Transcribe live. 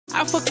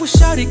I fuck with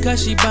shawty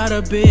cause she bout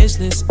her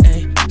business,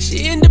 ayy.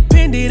 She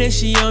independent and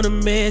she on a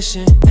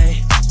mission,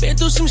 ayy. Been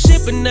through some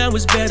shit but now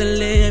it's better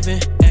living,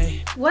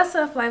 ayy. What's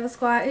up, Flavor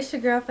Squad? It's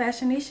your girl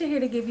Fashionisha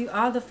here to give you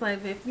all the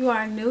flavor. If you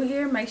are new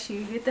here, make sure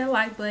you hit that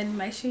like button,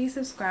 make sure you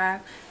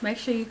subscribe, make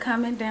sure you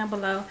comment down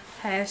below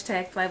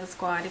hashtag Flavor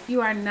Squad. If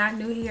you are not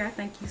new here, I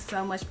thank you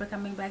so much for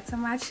coming back to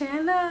my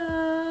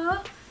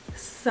channel.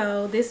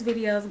 So this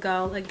video's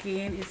goal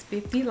again is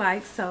 50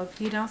 likes. So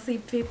if you don't see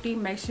 50,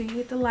 make sure you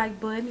hit the like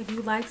button. If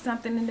you like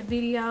something in the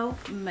video,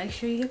 make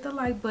sure you hit the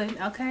like button,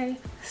 okay?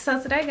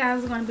 So today,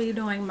 guys, we're going to be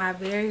doing my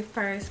very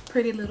first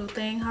Pretty Little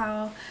Thing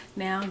haul.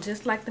 Now,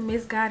 just like the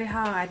Misguided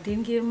haul, I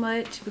didn't get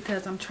much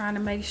because I'm trying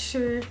to make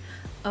sure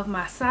of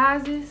my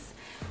sizes,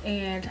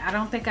 and I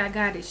don't think I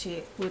got it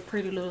yet with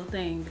Pretty Little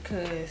Thing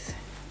because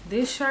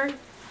this shirt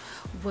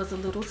was a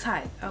little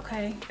tight,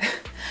 okay?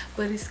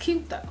 But it's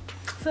cute though.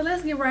 So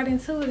let's get right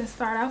into it and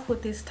start off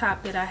with this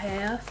top that I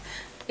have.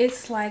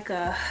 It's like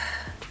a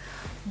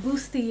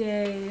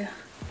bustier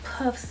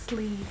puff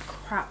sleeve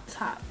crop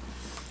top.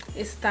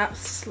 It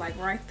stops like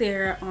right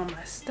there on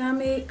my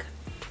stomach.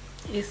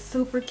 It's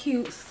super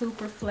cute,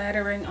 super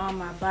flattering on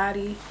my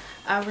body.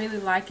 I really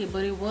like it,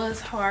 but it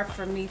was hard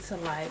for me to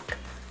like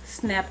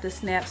snap the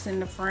snaps in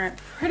the front.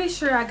 Pretty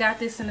sure I got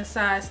this in a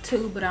size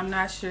 2, but I'm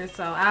not sure,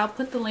 so I'll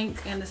put the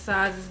link and the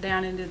sizes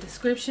down in the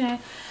description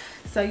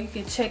so you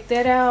can check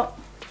that out.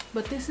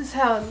 But this is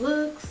how it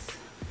looks.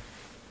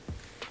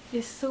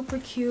 It's super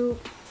cute.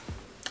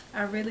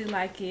 I really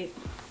like it.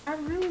 I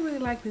really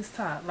like this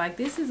top. Like,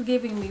 this is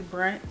giving me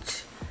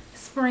brunch,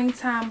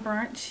 springtime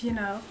brunch, you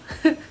know,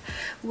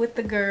 with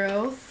the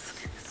girls.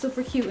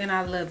 Super cute, and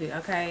I love it,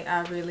 okay?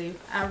 I really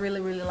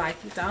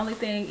like it. The only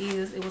thing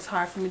is it was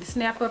hard for me to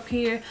snap up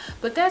here,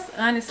 but that's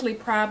honestly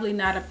probably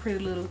not a Pretty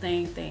Little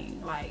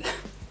thing. Like,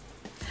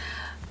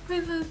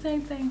 Pretty Little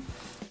thing.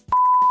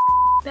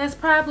 That's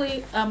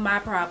probably my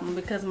problem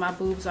because my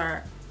boobs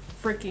are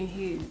freaking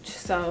huge.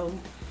 So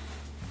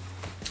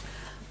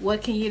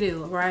what can you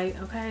do, right?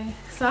 Okay,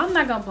 so I'm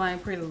not gonna blame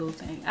Pretty Little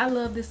Thing. I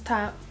love this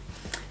top.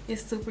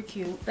 It's super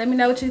cute. Let me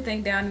know what you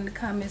think down in the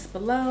comments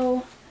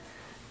below.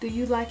 Do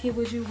you like it?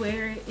 Would you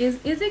wear it? Is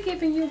it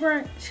giving you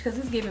brunch? Because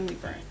it's giving me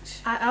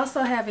brunch. I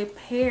also have it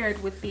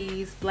paired with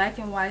these black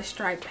and white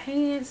striped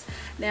pants.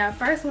 Now, at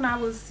first when I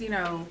was, you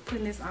know,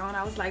 putting this on,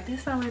 I was like,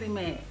 this don't really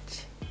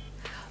match.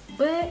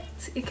 But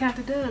it kind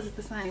of does at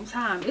the same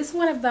time. It's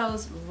one of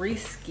those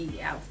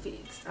risky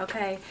outfits,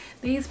 okay?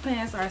 These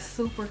pants are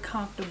super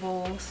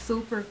comfortable,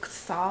 super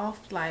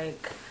soft.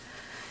 Like,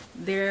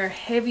 they're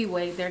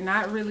heavyweight. They're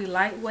not really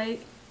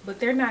lightweight, but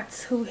they're not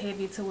too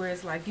heavy to where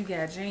it's like you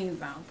got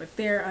jeans on. But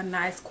they're a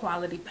nice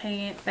quality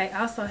pant. They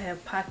also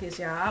have pockets,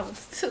 y'all. I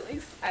was too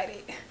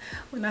excited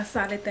when I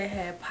saw that they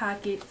had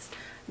pockets.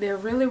 They're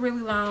really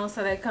long,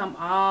 so they come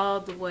all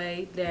the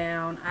way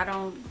down. I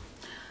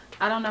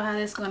don't know how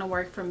that's gonna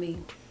work for me,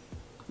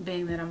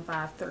 being that I'm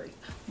 5'3".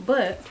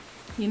 But,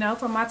 you know,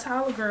 for my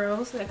taller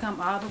girls, they come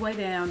all the way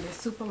down. They're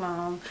super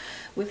long.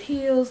 With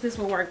heels, this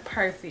will work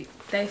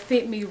perfect. They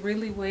fit me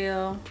really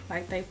well.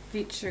 Like, they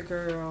fit your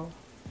girl.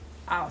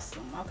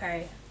 Awesome,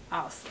 okay?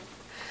 Awesome.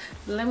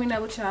 Let me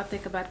know what y'all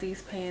think about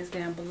these pants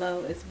down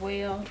below as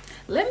well.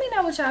 Let me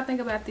know what y'all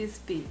think about this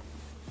fit.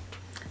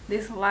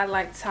 This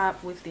light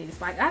top with this.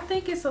 Like, I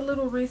think it's a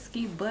little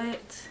risky,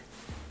 but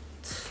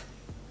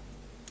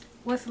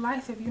what's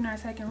life if you're not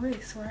taking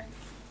risks, right?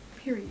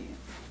 Period.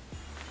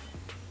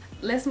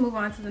 Let's move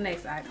on to the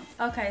next item.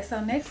 Okay,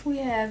 so next we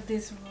have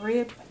this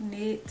rib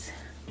knit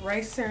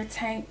racer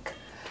tank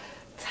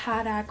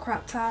tie-dye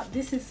crop top.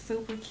 This is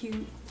super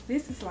cute.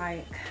 This is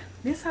like,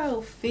 this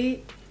whole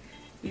fit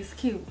is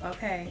cute,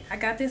 okay? I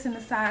got this in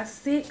a size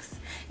 6,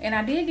 and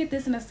I did get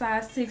this in a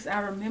size 6, I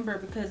remember,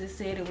 because it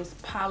said it was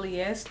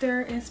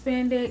polyester and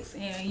spandex,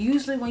 and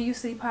usually when you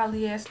see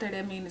polyester,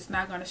 that means it's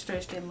not going to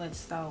stretch that much,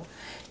 so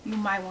you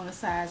might want to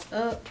size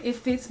up. It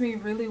fits me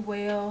really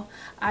well.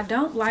 I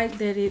don't like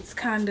that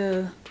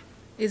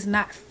it's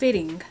not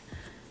fitting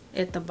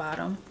at the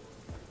bottom,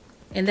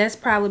 and that's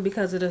probably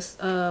because of this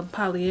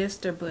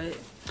polyester, but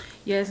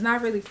yeah, it's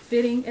not really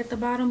fitting at the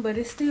bottom, but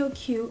it's still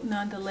cute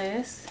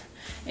nonetheless.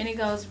 And it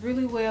goes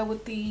really well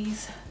with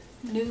these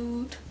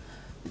nude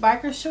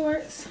biker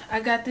shorts. I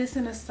got this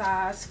in a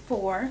size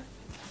 4.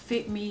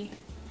 Fit me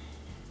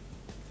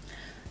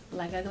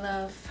like a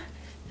glove,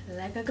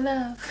 like a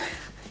glove.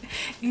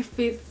 It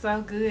fits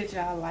so good,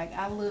 y'all. Like,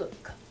 I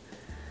look,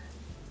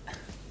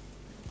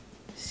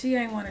 she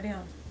ain't one of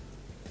them.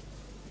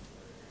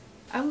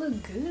 I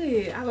look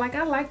good. I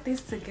like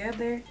this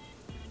together.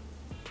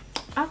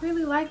 I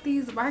really like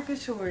these biker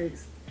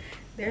shorts.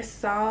 They're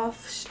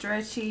soft,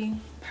 stretchy,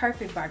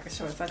 perfect biker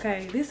shorts,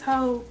 okay? This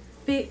whole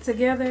fit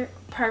together,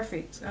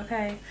 perfect,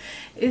 okay?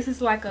 This is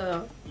like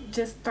a,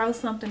 just throw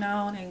something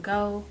on and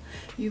go.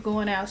 You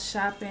going out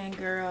shopping,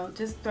 girl,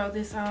 just throw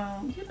this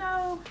on. You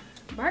know,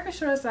 biker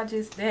shorts are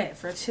just that,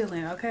 for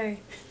chilling, okay?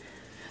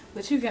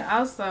 But you can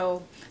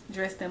also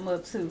dress them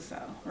up too, so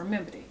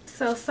remember that.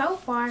 So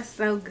far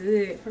so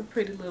good for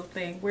Pretty Little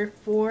Thing. We're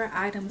 4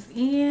 items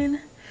in.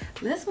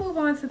 Let's move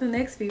on to the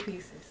next few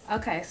pieces.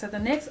 Okay, so the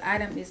next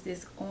item is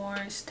this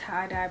orange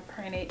tie-dye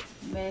printed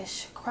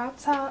mesh crop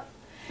top.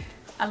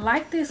 I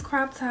like this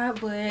crop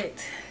top,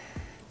 but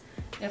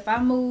if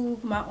I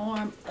move my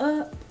arm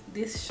up,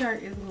 this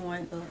shirt is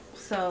going up.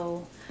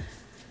 So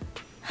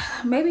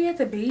maybe at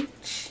the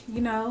beach,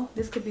 you know,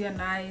 this could be a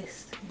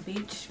nice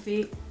beach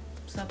fit.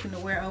 Something to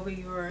wear over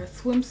your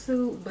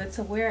swimsuit, but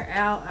to wear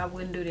out, I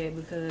wouldn't do that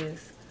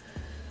because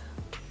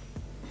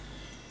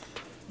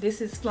this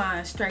is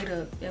flying straight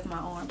up if my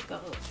arms go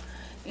up.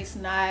 It's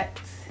not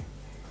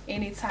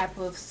any type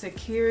of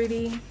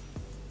security.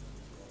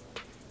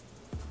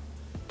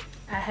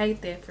 I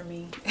hate that for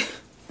me.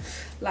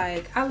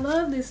 Like, I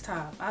love this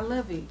top, I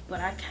love it, but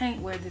I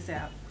can't wear this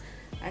out.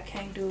 I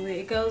can't do it.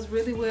 It goes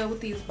really well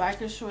with these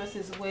biker shorts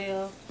as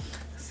well.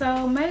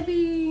 So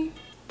maybe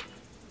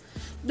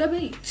the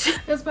beach.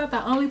 That's about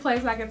the only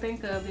place I can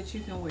think of that you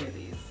can wear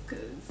this,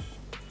 because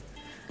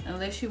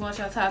unless you want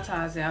your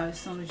tatas out as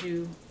soon as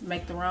you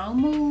make the wrong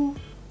move,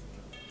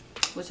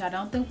 which I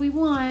don't think we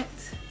want,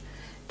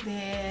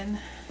 then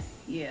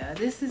yeah,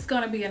 this is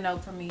gonna be a no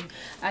for me.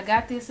 I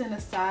got this in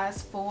a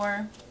size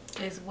 4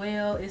 as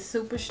well. It's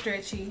super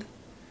stretchy.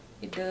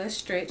 It does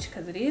stretch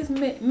because it is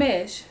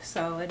mesh,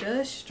 so it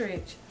does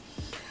stretch.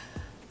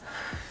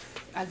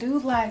 I do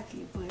like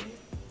it, but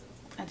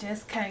I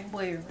just can't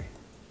wear it.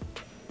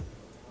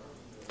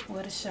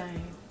 What a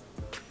shame.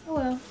 Oh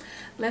well,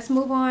 let's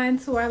move on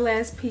to our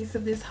last piece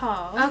of this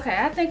haul. Okay,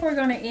 I think we're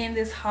gonna end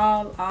this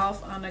haul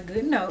off on a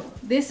good note.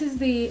 This is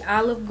the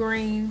olive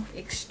green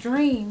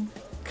extreme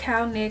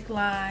cow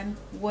neckline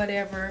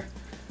whatever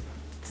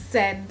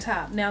satin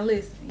top. Now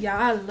listen,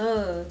 y'all, I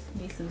love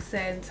me some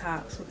satin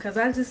tops because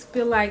I just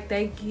feel like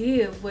they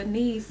give what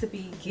needs to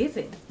be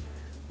given.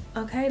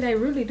 Okay, they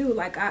really do.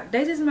 Like,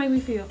 they just make me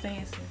feel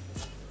fancy.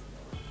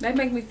 They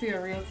make me feel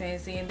real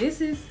fancy, and this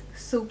is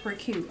super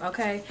cute,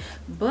 okay?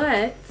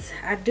 But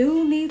I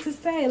do need to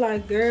say,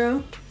 like,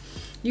 girl,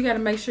 you got to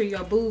make sure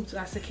your boobs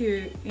are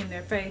secured in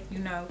their face, you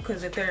know,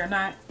 because if they're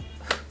not,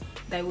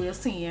 they will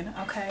sin,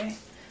 okay?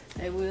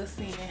 They will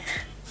sin.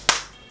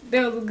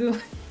 That was a good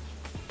one.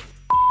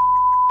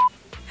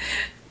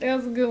 That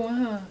was a good one,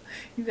 huh?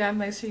 You got to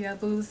make sure your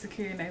boobs are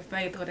secure in their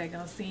face or they're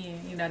going to sin.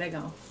 You know, they're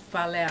going to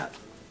fall out.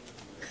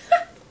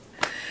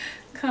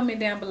 Comment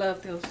down below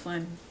if it was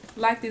funny.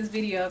 Like this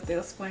video if it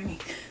was funny.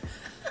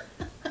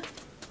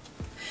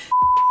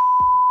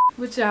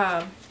 But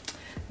y'all,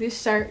 this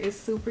shirt is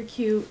super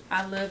cute.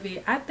 I love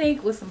it. I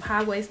think with some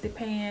high-waisted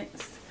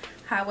pants,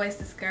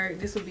 high-waisted skirt,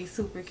 this would be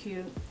super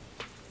cute.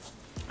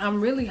 I'm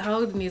really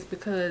holding this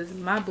because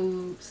my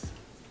boobs,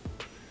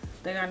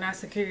 they are not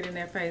secured in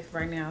their face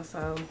right now,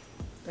 so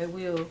they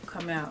will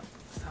come out.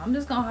 So I'm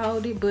just gonna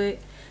hold it, but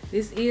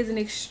this is an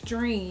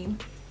extreme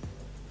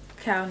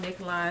cow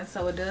neckline,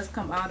 so it does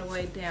come all the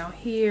way down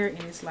here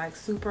and it's like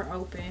super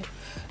open.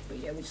 But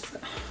yeah, we just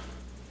gonna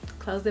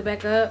close it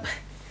back up.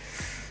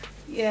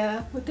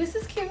 Yeah, but this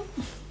is cute.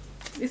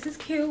 This is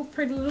cute.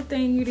 Pretty Little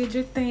Thing, you did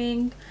your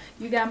thing.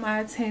 You got my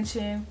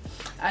attention.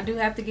 I do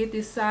have to get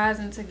this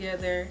sizing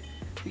together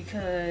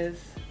because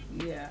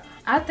yeah,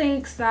 I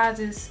think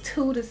sizes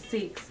 2 to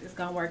 6 is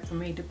gonna work for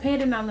me,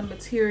 depending on the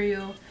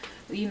material.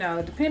 You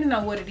know, depending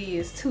on what it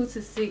is, 2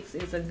 to 6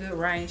 is a good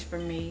range for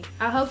me.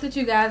 I hope that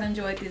you guys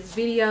enjoyed this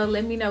video.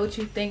 Let me know what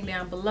you think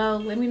down below.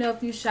 Let me know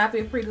if you shop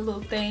at Pretty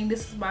Little Thing.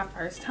 This is my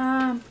first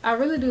time. I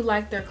really do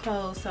like their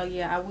clothes, so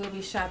yeah, I will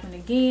be shopping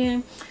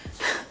again.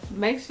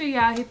 Make sure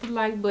y'all hit the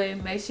like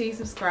button. Make sure you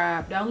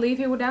subscribe. Don't leave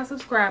here without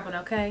subscribing,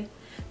 okay?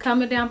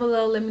 Comment down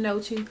below. Let me know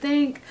what you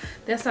think.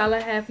 That's all I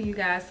have for you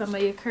guys. Some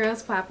of your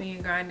curls popping,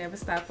 your grind never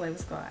stop, Flavor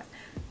Squad.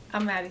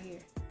 I'm out of here.